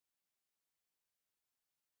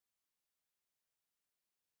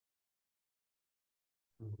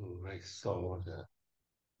Restore the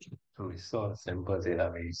sample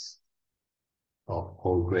database of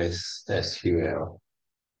PostgreSQL.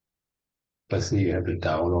 First, you have to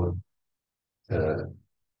download the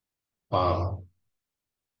file.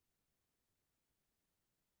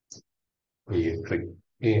 You click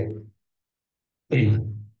here. Yeah,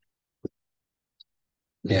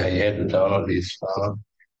 you have to download this file.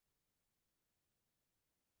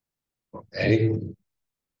 Okay.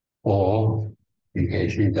 Or you can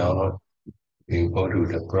actually download. You go to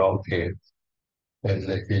the Chrome page and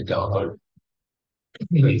actually download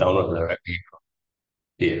directly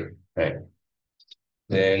here. Right.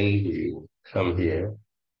 Then you come here.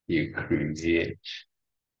 You create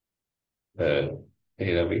a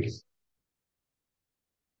database.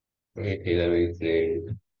 Create database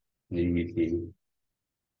name DBT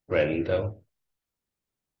random.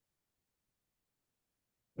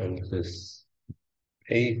 And just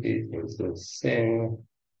paste it into the same.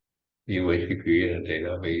 You will create a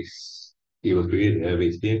database. You will create a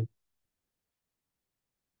database here.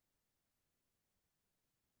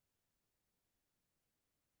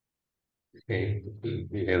 Okay,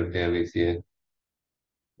 you have a database here.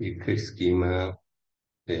 You click schema.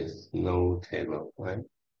 There's no table, right?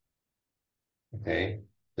 Okay,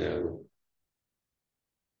 so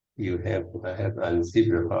I have unzipped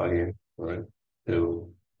the file here, right? So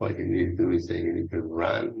what you need to do is that you need to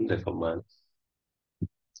run the command.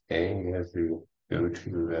 Okay, you have to go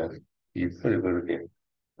to utility,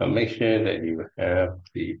 but make sure that you have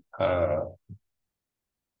the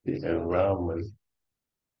environment.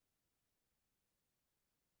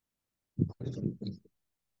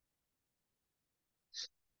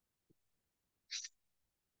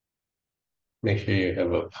 Make sure you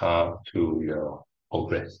have a path to your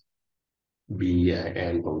Progress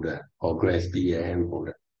BIN folder, Progress BIN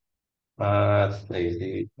folder. Path,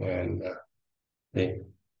 and there,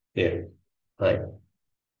 there, right?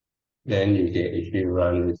 Then you can actually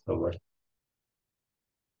run this command.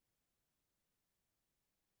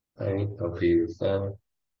 Right? Copy this down.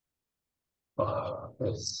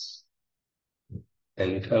 Let's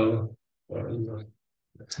enter.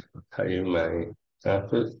 Tell you my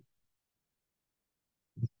password.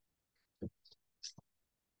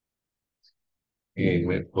 Okay,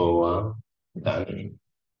 wait for a while. Done.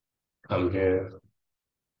 Come here.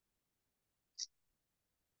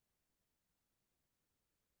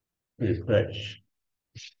 Refresh.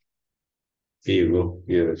 Here you go.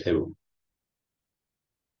 Here the table.